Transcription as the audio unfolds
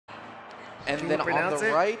And then on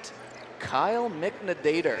the right,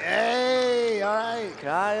 ckyulmiqnudaetr. Hey, all right.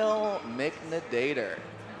 ckyulmiqnudaetr.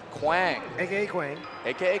 Quang. AKA Quang.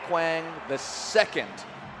 AKA Quang, the second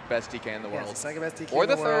best DK in the world. Yes, the second best DK or in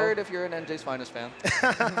the the world. third if you're an NJ's Finest fan.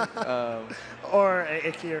 Or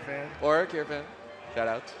a Kier fan. Or a Kier fan. Shout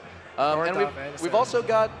out. Or and fan, we've also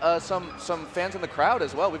got some fans in the crowd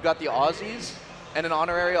as well. We've got the Aussies and an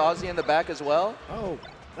honorary Aussie in the back as well. Oh,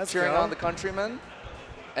 that's cheering on the countrymen.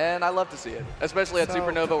 And I love to see it, especially at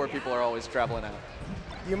Supernova where people are always traveling out.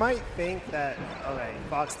 You might think that, okay,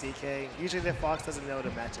 Fox DK, usually the Fox doesn't know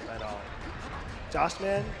the matchup at all.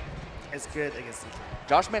 Joshman is good against DK.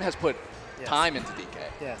 Joshman has put time into DK.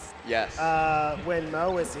 Yes. Yes. When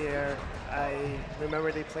Mo was here, I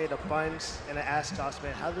remember they played a bunch, and I asked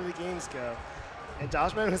Joshman, how did the games go? And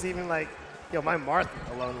Joshman was even like, yo, my Marth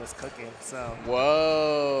alone was cooking, so.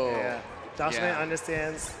 Whoa. Yeah. Joshman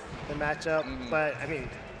understands the matchup, but I mean,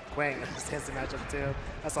 Quang understands the matchup too.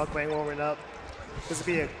 I saw Quang warming up. This would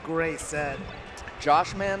be a great set.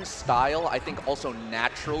 Joshman's style, I think, also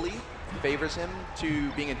naturally favors him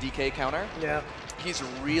to being a DK counter. Yeah. He's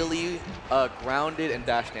really grounded and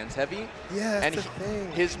dash dance heavy. Yeah, that's and the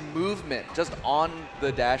thing. His movement just on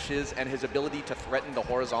the dashes and his ability to threaten the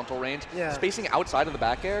horizontal range, spacing outside of the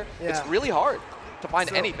back air, it's really hard to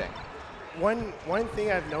find anything. One thing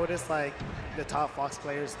I've noticed, like, the top Fox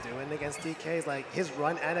players doing against DK is, like, his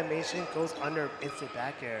run animation goes under instant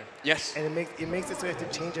back air. Yes. And it makes it so you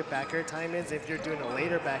have to change your back air time is. If you're doing a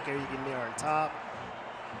later back air, you can nair on top.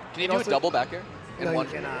 Can you do a double back air? No, you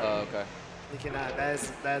cannot. Oh, okay. You cannot. That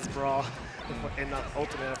is brawl and not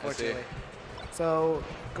ultimate, unfortunately. So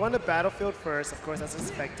going to Battlefield first, of course, that's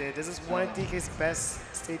expected. This is one of DK's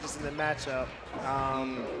best stages in the matchup.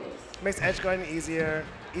 Makes edge guarding easier,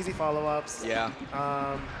 easy follow-ups. Yeah.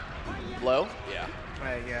 Low? Yeah.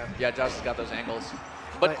 Right, yeah. Yeah, Josh has got those angles.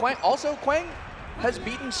 But Quang has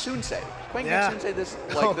beaten Sunsei. Quang beat Sunsei this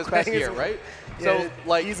past year, right? Yeah, so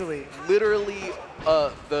like easily. Literally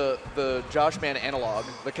the Joshman analog,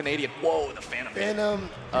 the Canadian, whoa, the Phantom.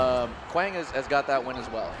 Quang has got that win as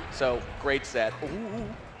well. So great set. Ooh.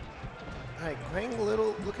 All right, Quang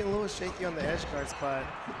looking a little shaky on the edge guard spot.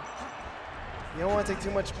 You don't want to take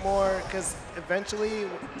too much more, because eventually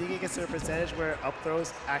DK gets to a percentage where up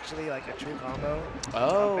throws actually like a true combo.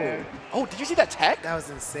 Oh, did you see that tech? That was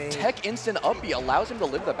insane. Tech instant up B allows him to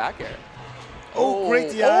live the back air. Oh,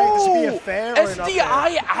 great DI. This should be a fair or an up air.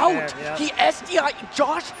 SDI out. Fair, He SDI.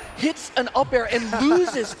 Josh hits an up air and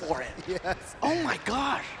loses for it. Yes. Oh my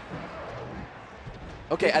gosh.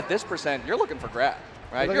 Okay, at this percent, you're looking for grab,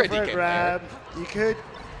 right? You're a DK grab. player. You could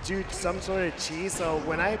do some sort of cheese. So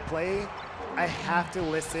when I play, I have to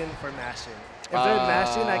listen for mashing. If they're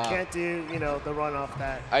mashing, I can't do, the runoff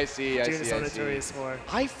that I see. is for.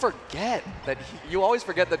 I forget that you always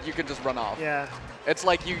forget that you can just run off. Yeah. It's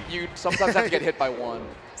like you sometimes have to get hit by one.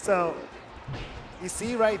 So you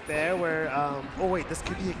see right there where, oh wait, this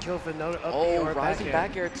could be a kill for no up or rising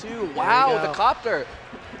back air too. There Wow, the copter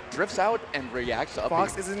drifts out and reacts to up.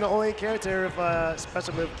 Fox isn't the only character with a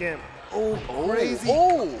special move Gimp. Oh, crazy.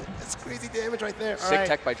 That's crazy damage right there. Sick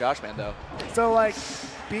tech by Joshman, though. So, like,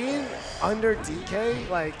 being under DK,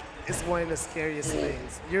 like, is one of the scariest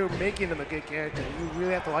things. You're making him a good character. You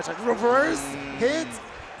really have to watch, like, reverse hits.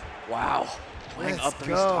 Wow. Playing up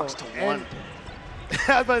 3 stocks to 1. I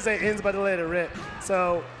was about to say, In's about to let it rip.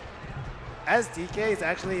 So, as DK, it's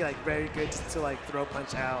actually, like, very good to, like, throw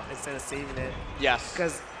punch out instead of saving it. Yes.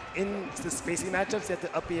 Because in the spacing matchups, you have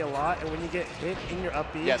to up B a lot, and when you get hit in your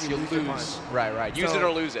up B, you lose your punch. Right. Use it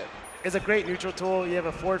or lose it. It's a great neutral tool. You have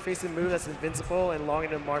a forward-facing move that's invincible and long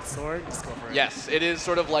into Marth's sword. Just go for it. Yes, it is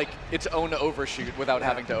sort of like its own overshoot without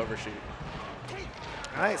having to overshoot.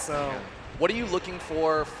 All right, so. What are you looking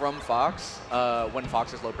for from Fox when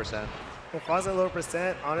Fox is low percent? When Fox is low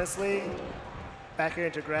percent, honestly, back here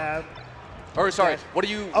into grab. Or sorry, what are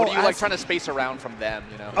you like trying to space around from them?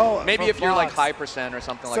 Maybe if you're like high percent or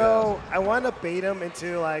something like that. So I want to bait them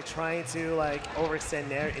into like trying to like overextend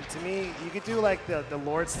nair into me. You could do like the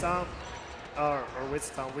Lord Stomp or Wit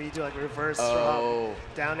Stomp where you do like reverse drop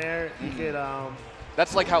down air. You could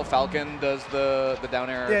That's like how Falcon does the down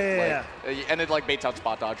air. Yeah. And it like baits out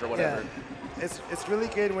spot dodge or whatever. Yeah. It's really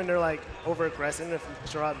good when they're like over aggressive if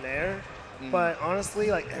you drop nair. But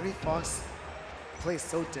honestly, like every Fox plays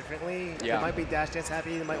so differently. Yeah. It might be dash dance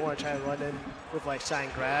happy. You might want to try to run in with like shine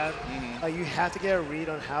grab. Like you have to get a read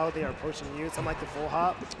on how they are approaching you. Something like the full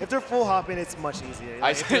hop. If they're full hopping, it's much easier.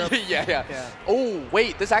 Like, yeah. Oh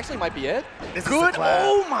wait, this actually might be it. Good.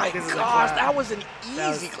 Oh my gosh, that was an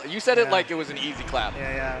easy. You said it like it was an easy clap.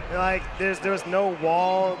 Yeah. Like there was no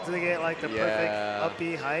wall to get like the perfect up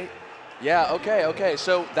B height. Yeah, okay.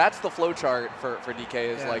 So that's the flow chart for DK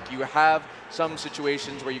is like you have some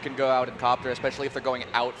situations where you can go out and copter, especially if they're going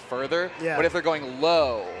out further. Yeah. But if they're going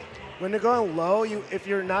low. When they're going low, if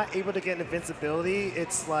you're not able to get an invincibility,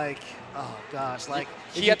 it's like, oh gosh, like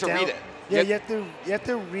he had to read it. Yeah, you have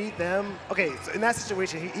to read them. Okay, so in that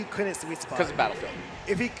situation, he couldn't sweet spot. Because of Battlefield.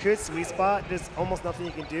 If he could sweet spot, there's almost nothing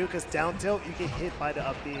you can do because down tilt, you get hit by the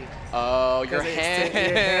up B. Oh, your hand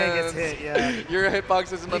gets hit, yeah. Your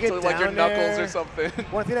hitbox isn't until like your knuckles or something.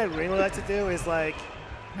 One thing I really like to do is like,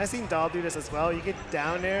 I've seen Dahl do this as well. You get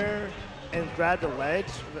down there and grab the ledge.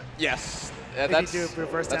 Yes, that's you do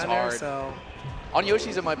reverse down hard. There, so. On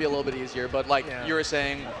Yoshi's, it might be a little bit easier, but like you were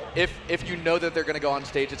saying, if you know that they're going to go on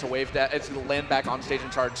stage, it's a wave dash, it's going to land back on stage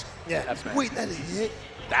and charge F smash. Wait, that hit?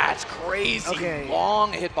 That's crazy. Okay.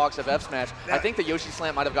 Long hitbox of F smash. I think the Yoshi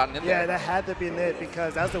slam might have gotten in there. Yeah, that had to be in it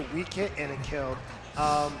because that was a weak hit and it killed.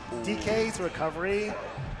 DK's recovery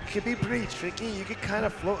could be pretty tricky. You could kind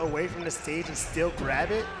of float away from the stage and still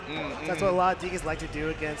grab it. That's what a lot of DKs like to do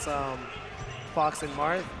against Fox and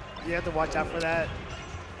Marth. You have to watch out for that.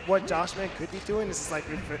 What Joshman could be doing is like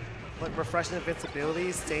refreshing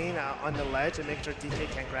invincibility, staying on the ledge and making sure DK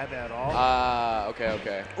can't grab it at all.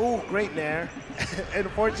 Okay. Ooh, great nair.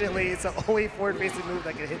 Unfortunately, it's the only forward-facing move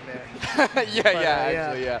that can hit there.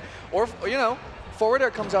 Actually. Or, you know, forward air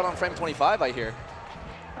comes out on frame 25, I hear.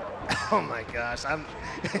 Oh my gosh, I'm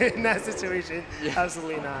in that situation.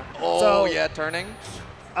 Absolutely not. Oh, so, turning.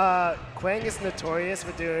 Kwang is notorious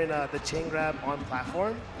for doing the chain grab on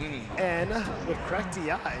platform, and with correct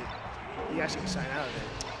DI, you actually shine out of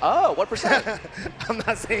it. Oh, what percent? I'm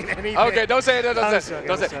not saying anything. Okay, don't say it. Don't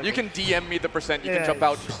say it. You can DM me the percent. You can jump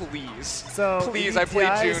out, please. So please, I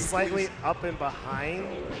played June. Is slightly up and behind.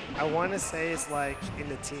 I want to say it's like in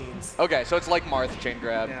the teens. Okay, so it's like Marth chain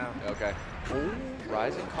grab. Yeah. Okay. Ooh,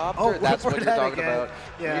 rising copter. That's what you're talking about.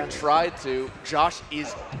 Yeah. You tried to. Josh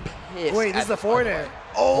is pissed. Wait, this is the forward air.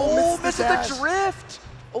 Oh, misses the drift.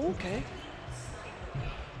 Okay.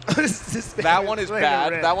 That one is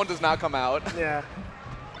bad. That one does not come out. Yeah.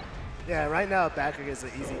 Yeah, right now back air is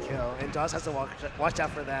an easy kill, and Josh has to watch out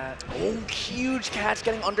for that. Oh, huge catch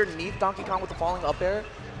getting underneath Donkey Kong with the falling up air.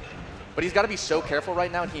 But he's got to be so careful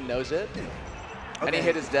right now, and he knows it. Okay. And he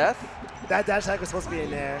hit his death. That dash attack was supposed to be in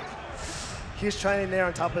there. He was trying in there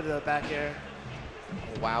on top of the back air.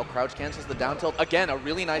 Wow, crouch cancels the down tilt. Again, a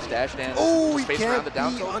really nice dash dance. Oh, you can't around the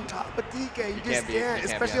down be tilt. on top of DK. You just can't,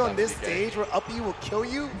 especially on this stage where up E will kill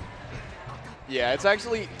you. Yeah, it's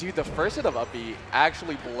actually, dude, the first hit of up E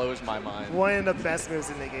actually blows my mind. One of the best moves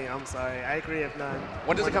in the game. I'm sorry. I agree if none.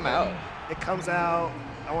 When does it come out? It comes out,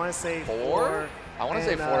 I want to say 4. I want to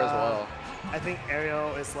say 4 as well. I think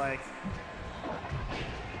aerial is like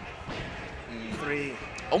 3.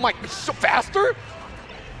 Oh my, so faster?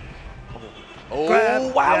 Oh,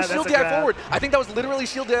 grab. Wow, yeah, shield DI forward. I think that was literally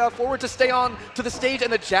shield DI forward to stay on to the stage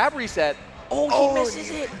and the jab reset. Oh, he misses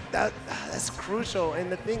it. That's crucial.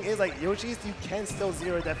 And the thing is, like, Yoshi's, you can still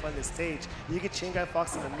zero def on this stage. You can chain guy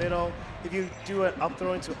Fox in the middle. If you do an up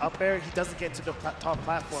throw into up air, he doesn't get to the top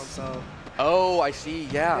platform, so. Oh, I see,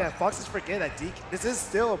 yeah. Yeah, Foxes forget that this is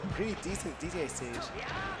still a pretty decent DJ stage.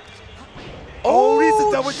 Oh, he's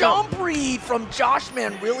a double jump read from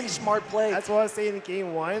Joshman. Really smart play. That's what I was saying in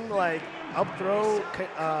game 1. Like, up throw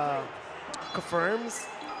confirms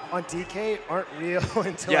on DK aren't real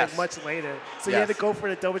until like much later. So you had to go for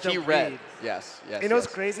the double jump read. Yes. And it was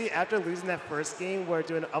crazy after losing that first game where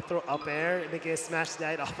doing an up throw up air and they get smashed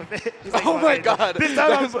died off of it. He's like, oh my god. This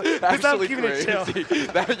time I'm keeping it chill.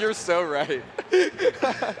 You're so right.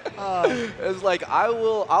 It's like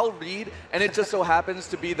I'll read, and it just so happens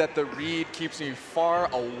to be that the read keeps me far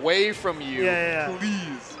away from you. Yeah.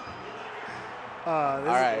 Please. All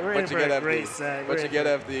right, what you get FD? What you get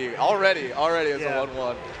FD? Already it's a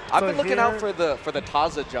 1-1. I've been looking out for the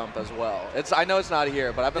Taza jump as well. I know it's not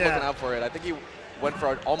here, but I've been looking out for it. I think he went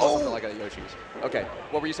for almost something like a Yoshi's. Okay,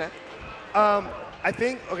 what were you saying? I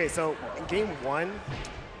think so in game 1,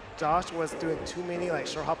 Josh was doing too many like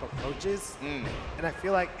short hop approaches, and I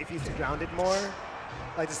feel like if he's grounded more,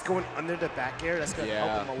 like just going under the back air, that's gonna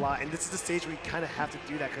help him a lot. And this is the stage where you kind of have to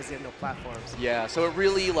do that because you have no platforms. Yeah, so it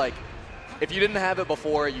really like. If you didn't have it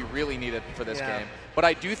before, you really need it for this game. But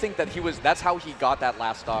I do think that that's how he got that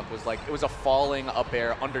last stock, was like, it was a falling up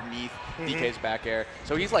air underneath DK's back air.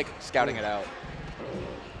 So he's like scouting it out.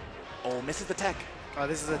 Oh, misses the tech. Oh,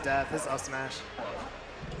 this is a death. This is up smash.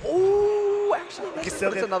 Oh, actually, you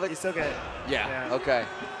still get it. Yeah, okay.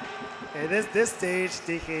 Yeah, this stage,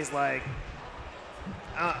 DK's like...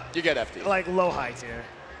 you get FD. Like low high tier.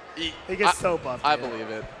 He gets so buffed. I believe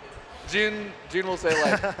it. June will say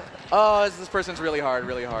like, oh, this person's really hard.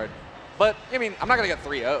 But, I mean, I'm not going to get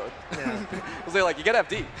 3-0'd. Yeah. Because they're like, you get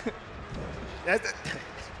FD. That's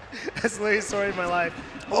literally the story of my life.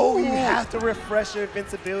 Oh, you have to refresh your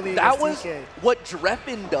invincibility. That was DK. what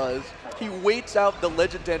Dreffen does. He waits out the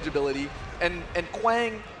legend tangibility, and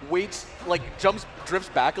Kwang waits, like drifts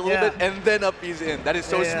back a little bit, and then up he's in. That is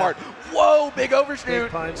so smart. Whoa, big overshoot.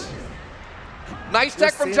 Big punch. Nice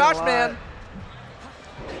tech from Joshman.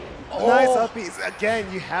 Nice upbeats. Again,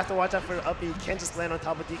 you have to watch out for the upbeat. You can't just land on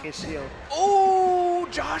top of DK's shield. Oh,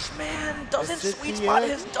 Joshman doesn't sweet spot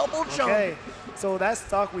his double jump. Okay, so that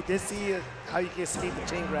stock, we did see how you can escape the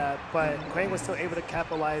chain grab, but Kwang was still able to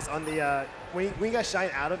capitalize on the, when he got shine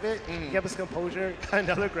out of it, he kept his composure, got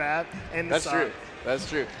another grab, and the stock. True. That's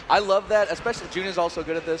true. I love that, especially June is also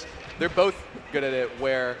good at this. They're both good at it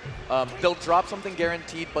where they'll drop something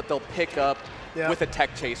guaranteed, but they'll pick up with a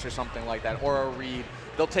tech chase or something like that, or a read.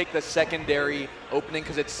 They'll take the secondary opening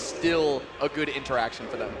because it's still a good interaction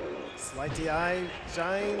for them. Slight DI,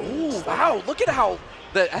 shine. Ooh, wow, look at how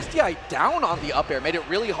the SDI down on the up air made it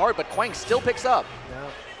really hard, but Kwang still picks up. Yeah.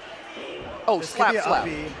 Oh, This slap.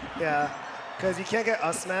 Yeah, because you can't get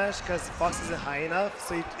up smash because Fox isn't high enough,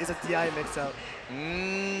 so it's a DI mix-up.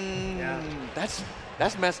 Yeah.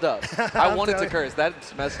 That's messed up. I wanted to curse.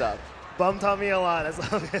 That's messed up. Bum taught me a lot, that's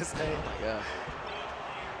all I'm going to say. Yeah.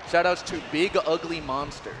 Shoutouts to Big Ugly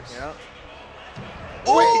Monsters. Yeah.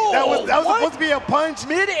 Ooh, wait, that was supposed to be a punch.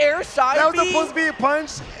 Mid-air side That was B? supposed to be a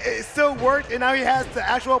punch. It still worked, and now he has the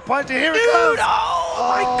actual punch, and here it Dude, comes. oh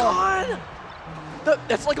my God.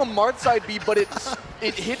 That's like a Marth side B, but it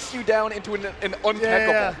hits you down into an untechable.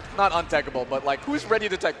 Yeah. Not untechable, but like, who's ready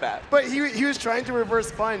to tech that? But he was trying to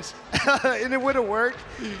reverse punch, and it would have worked.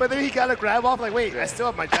 But then he got a grab off, like, wait, I still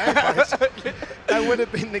have my giant punch. That would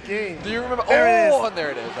have been the game. Do you remember? There it is. And there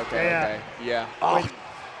it is. Okay, okay. Yeah. Oh,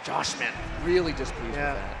 Joshman, really displeased with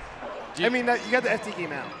that. I mean, you got the FD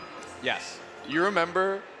game out. Yes. You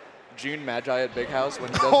remember June Magi at Big House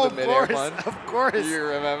when he does the mid-air punch? Of course. You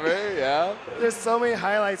remember? Yeah. There's so many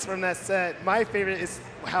highlights from that set. My favorite is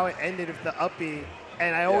how it ended with the up B.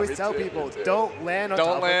 And I always tell people, don't land on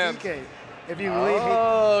top of DK. If you really hate...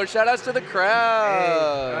 Oh, shout-outs to the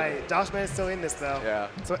crowd. Hey, right. Joshman is still in this, though. Yeah.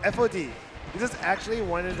 So FOD. This is actually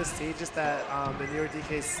one of the stages that the newer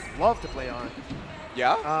DKs love to play on.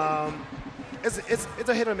 Yeah? It's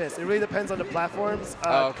a hit or miss. It really depends on the platforms.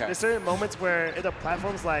 There's certain moments where the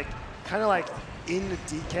platform's like kind of like in the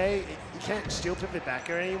DK, you can't shield pivot back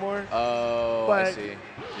air anymore. Oh, but I see.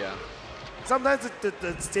 Yeah. Sometimes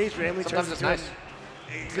the stage randomly turns into nice.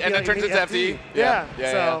 And it turns into FD.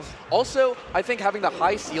 So also, I think having the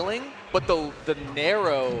high ceiling, but the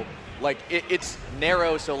narrow, like it's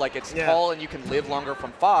narrow, so like it's tall and you can live longer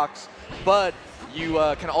from Fox, but you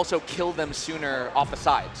can also kill them sooner off the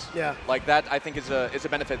sides. Yeah. Like that, I think is a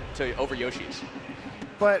benefit to over Yoshi's.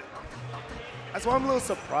 But that's why I'm a little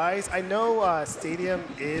surprised. I know Stadium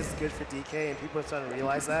is good for DK, and people are starting to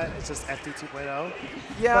realize that. It's just FD 2.0.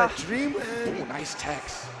 Yeah. But Dreamland... Ooh, nice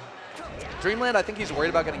techs. Dreamland, I think he's worried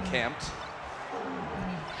about getting camped.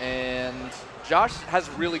 And Josh has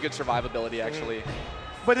really good survivability, actually.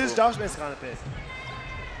 But this is Joshman's kind of pit.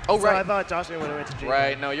 Oh, so right. I thought Joshman would have went to Dreamland.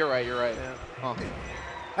 Right, no, you're right, you're right. Yeah. Huh.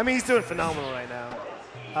 I mean, he's doing phenomenal right now.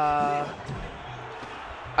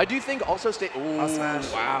 I do think also ooh,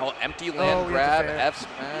 smash. Wow, empty land grab, F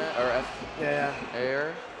smash, or F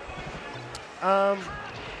air.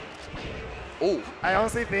 Ooh. I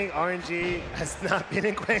honestly think RNG has not been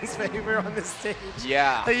in Kwang's favor on this stage.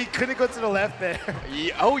 Yeah. Like, he couldn't go to the left there.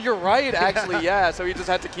 Yeah. Oh, you're right, actually, yeah. So he just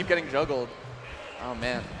had to keep getting juggled. Oh,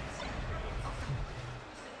 man.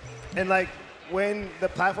 And, like, when the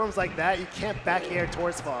platform's like that, you can't back air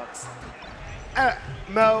towards Fox.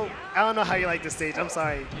 Mo, I don't know how you like this stage. I'm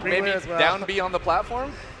sorry. Maybe as well. down B on the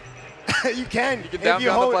platform? You can. You can down B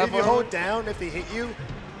on the platform? If you hold down, if they hit you,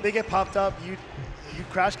 they get popped up. You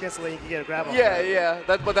crash cancel and you can get a grab off. Yeah, yeah.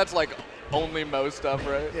 But that's like only Mo stuff,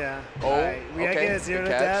 right? Yeah. Oh, all right. We gotta get a 0 to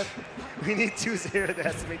catch. death. We need 2 0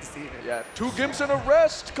 deaths to make this even. Yeah. 2 gimps and a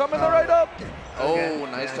rest coming right up. Okay. Oh,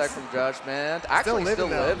 nice tech from Josh, man. Actually, still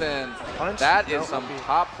living. Punch? That is some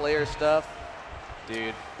top player stuff.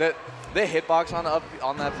 Dude, the hitbox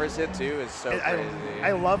on that first hit, too, is so crazy.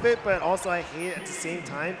 I love it, but also I hate it at the same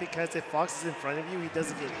time because if Fox is in front of you, he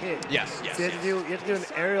doesn't get hit. Yes, So you have to do an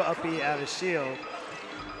aerial up B out of shield.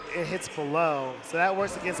 It hits below. So that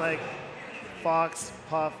works against, like, Fox,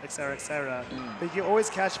 Puff, etc., etc. But you can always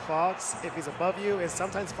catch Fox if he's above you, and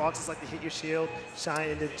sometimes Foxes like to hit your shield, shine,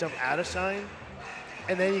 and then jump out of shine,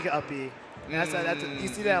 and then you can up B. And you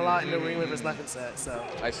see that a lot in the Ring versus Leffen set. So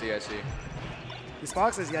I see. these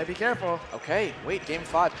Foxes, you gotta be careful. Okay, wait, game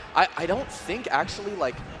 5. I don't think actually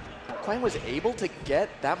like Quang was able to get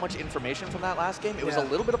that much information from that last game. It was a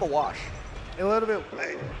little bit of a wash. A little bit.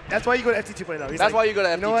 That's why you go to FT 2.0. That's why you go to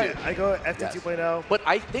FT2. You know what? I go FT 2.0. But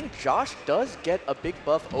I think Josh does get a big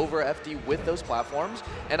buff over FD with those platforms,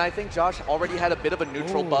 and I think Josh already had a bit of a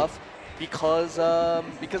neutral buff because of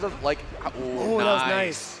like. Oh, that was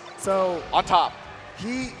nice. So on top,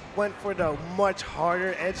 he went for the much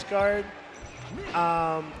harder edge guard,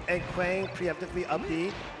 and Quang preemptively up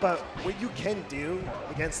B. But what you can do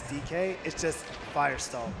against DK is just fire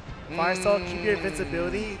stall. Fire stall, keep your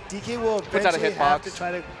invincibility. DK will eventually have to try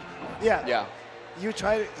to, He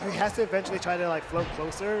has to eventually try to like float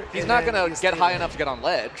closer. He's not gonna get high enough to get on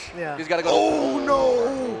ledge. Yeah. He's gotta go. Oh no!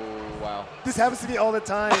 Oh, wow. This happens to me all the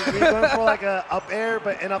time. You're going for like a up air,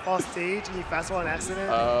 but end up off stage, and you fastball on accident.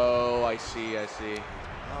 Oh, I see. You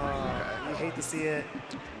hate to see it.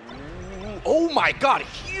 Oh my God!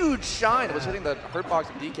 Huge shine. It was hitting the hurt box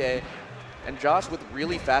of DK, and Josh with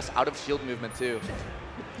really fast out of shield movement too.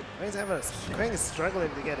 Quang is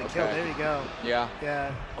struggling to get a kill. There you go. Yeah.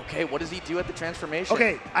 Yeah. Okay, what does he do at the transformation?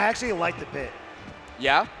 Okay, I actually like the pit.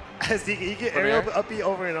 Yeah? As you get aerial up B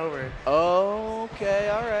over and over. Okay,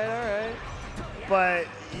 all right.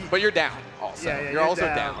 But you're down also. Yeah, you're also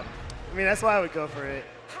down. I mean, that's why I would go for it.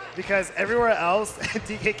 Because everywhere else,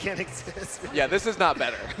 DK can't exist. Yeah, this is not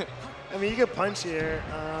better. I mean, you can punch here.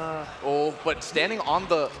 But standing on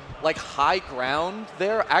the high ground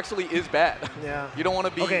there actually is bad. Yeah. You don't want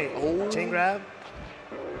to be. Okay. Chain grab.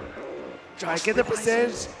 Get the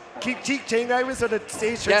percentage. Keep chain grabbing so the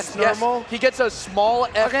stage turns normal. Yes. He gets a small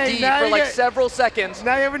FD for like several seconds.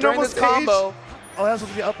 Now you have a normal during this combo. Oh, that was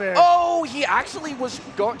supposed to be up air. Oh, he actually was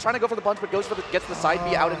trying to go for the punch, but gets the side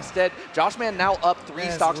B out instead. Joshman now up 3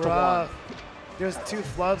 stocks to 1. There's 2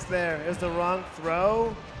 flubs there. It was the wrong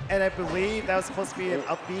throw, and I believe that was supposed to be an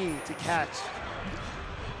up B to catch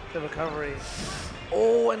the recovery.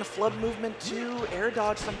 Oh, and a flub movement too. Air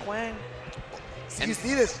dodge from Quang. So you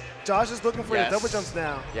see this? Josh is looking for the double jumps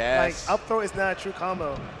now. Yes. Like, up throw is not a true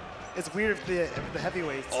combo. It's weird if the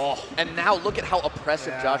heavyweights. Oh, and now look at how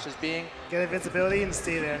oppressive Josh is being. Get invincibility and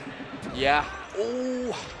stay there. Yeah.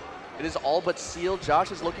 Oh, it is all but sealed.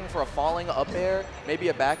 Josh is looking for a falling up air, maybe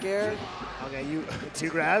a back air. Okay, 2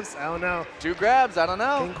 grabs? I don't know. 2 grabs? I don't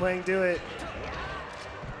know. King Quang, do it.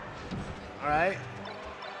 All right.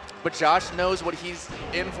 But Josh knows what he's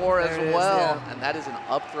in for as well, and that is an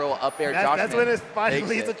up throw, up air. That's when it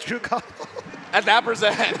finally is a true combo. At that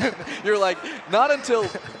percent, you're like, not until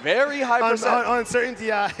very high percent. On certain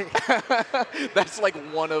DI. That's like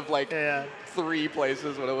one of 3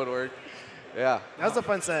 places when it would work. Yeah. That was a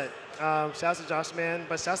fun set. Shouts to Joshman,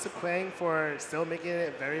 but shouts to Quang for still making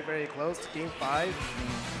it very, very close to Game 5.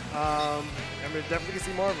 And we're definitely going to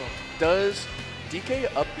see more of them. Does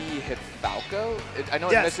DK up B hit Falco? I know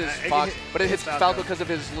it misses Fox, but it hits Falco because of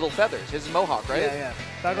his little feathers, his mohawk, right? Yeah.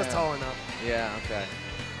 Falco's tall enough. Yeah, okay.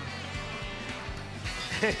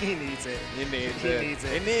 He needs it. He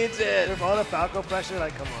needs it. With all the Falco pressure,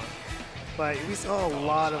 like, come on. But we saw a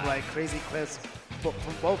lot of crazy clips from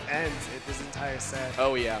both ends this entire set.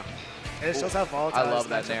 Oh yeah. And it shows how volatile I love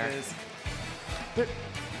this that matchup is. But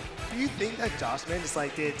do you think that Joshman just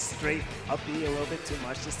did straight up B a little bit too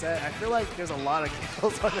much this set? I feel like there's a lot of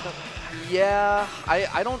kills on him. Yeah,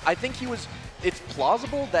 I think it's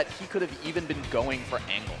plausible that he could have even been going for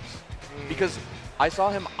angles. Because I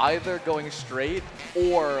saw him either going straight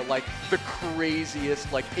or the craziest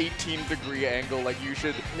 18-degree angle.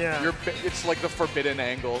 It's like the forbidden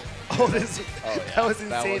angle. Oh, that was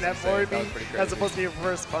insane. That forward B. That's supposed to be a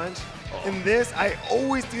reverse punch. In this, I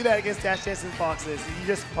always do that against dash dancing foxes. You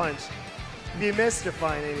just punch. If you miss, you're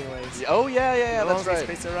fine anyways. Oh yeah, that's right.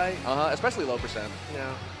 Space it right. Especially low percent.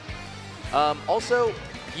 Yeah. Also,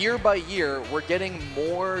 year by year, we're getting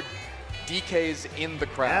more DKs in the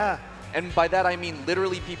crowd. Yeah. And by that I mean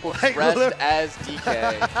literally people dressed as DK.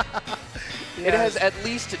 It has at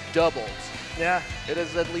least doubled. Yeah. It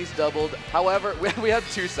has at least doubled. However, we have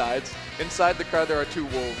 2 sides. Inside the crowd there are 2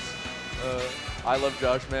 wolves. I love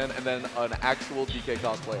Joshman, and then an actual DK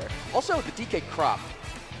cosplayer. Also, the DK crop.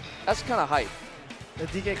 That's kind of hype. The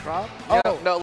DK crop? Yeah, no.